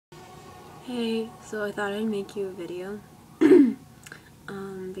Hey, so I thought I'd make you a video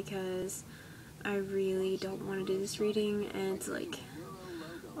because I really don't want to do this reading and it's like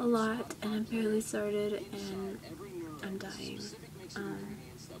a lot and I barely started and I'm dying.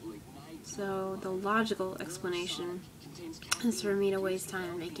 So the logical explanation is for me to waste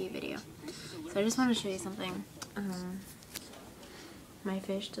time making a video. So I just want to show you something. My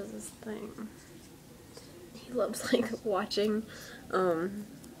fish does this thing. He loves like watching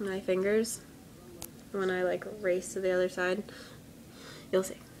my fingers when I like race to the other side. You'll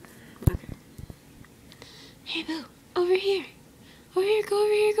see. Okay. Hey Boo, over here. Over here, go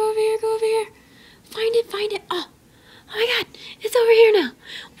over here, go over here, go over here. Find it, find it. Oh my god, it's over here now.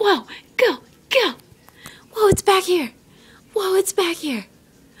 Whoa, go, go. Whoa, it's back here. Whoa, it's back here.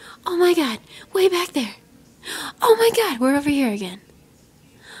 Oh my god, way back there. Oh my god, we're over here again.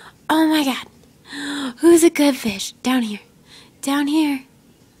 Oh my god. Who's a good fish? Down here. Down here.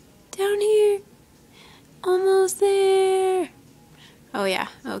 Down here. Almost there. Oh yeah,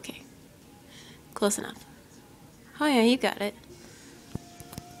 okay. Close enough. Oh yeah, you got it.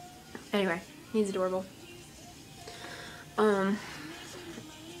 Anyway, he's adorable. I don't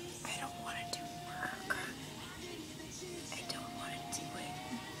want to do work. I don't want to do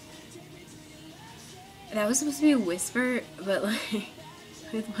it. That was supposed to be a whisper, but like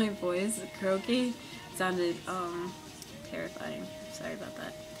with my voice croaky, it sounded terrifying. Sorry about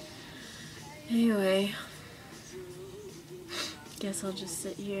that. Anyway, guess I'll just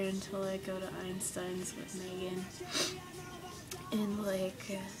sit here until I go to Einstein's with Megan in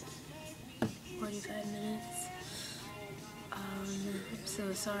like 45 minutes. I'm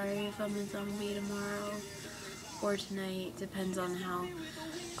so sorry if I'm a zombie tomorrow or tonight. Depends on how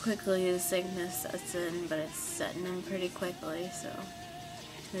quickly the sickness sets in, but it's setting in pretty quickly, so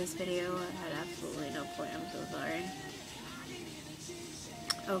this video I had absolutely no point. I'm so sorry.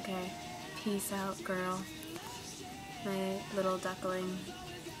 Okay, peace out, girl. My little duckling.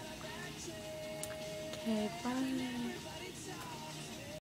 Okay, bye.